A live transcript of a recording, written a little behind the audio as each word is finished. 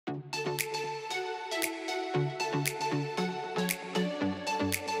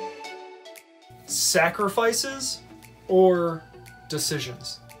sacrifices or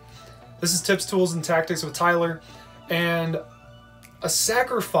decisions? This is Tips, Tools, and Tactics with Tyler. And a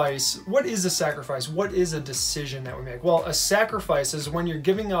sacrifice, what is a sacrifice? What is a decision that we make? Well, a sacrifice is when you're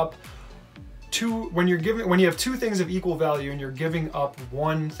giving up when you have two things of equal value and you're giving up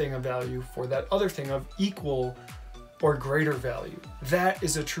one thing of value for that other thing of equal or greater value. That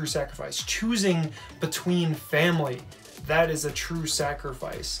is a true sacrifice. Choosing between family, that is a true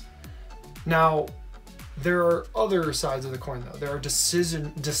sacrifice. Now, there are other sides of the coin though. There are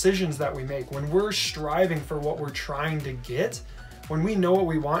decisions that we make. When we're striving for what we're trying to get, when we know what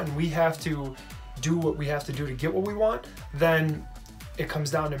we want and we have to do what we have to do to get what we want, then it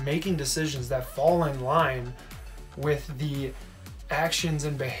comes down to making decisions that fall in line with the actions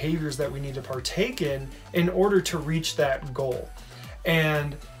and behaviors that we need to partake in order to reach that goal.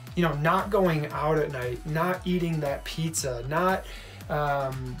 And, you know, not going out at night, not eating that pizza, not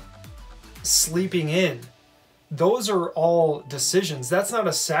sleeping in. Those are all decisions. That's not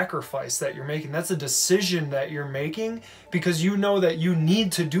a sacrifice that you're making. That's a decision that you're making because you know that you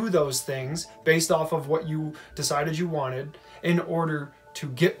need to do those things based off of what you decided you wanted in order to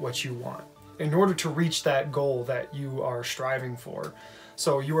get what you want, in order to reach that goal that you are striving for.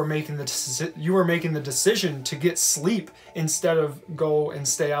 So you are making the decision to get sleep instead of go and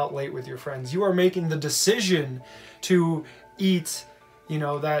stay out late with your friends. You are making the decision to eat, you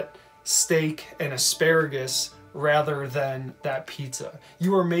know, that steak and asparagus rather than that pizza.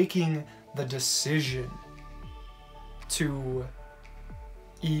 You are making the decision to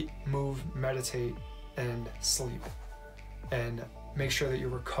eat, move, meditate, and sleep, and make sure that you're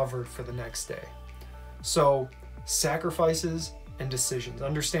recovered for the next day. So sacrifices and decisions,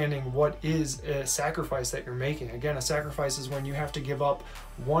 understanding what is a sacrifice that you're making. Again, a sacrifice is when you have to give up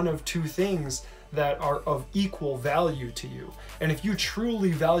one of two things that are of equal value to you. And if you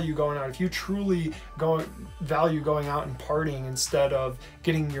truly value going out, if you truly value going out and partying instead of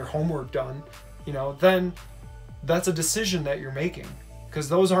getting your homework done, you know, then that's a decision that you're making, because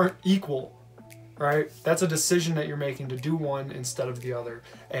those aren't equal, right? That's a decision that you're making to do one instead of the other,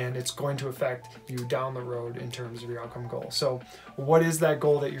 and it's going to affect you down the road in terms of your outcome goal. So what is that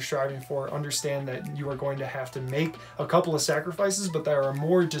goal that you're striving for? Understand that you are going to have to make a couple of sacrifices, but there are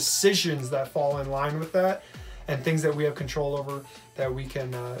more decisions that fall in line with that and things that we have control over that we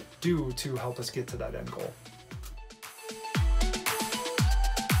can do to help us get to that end goal.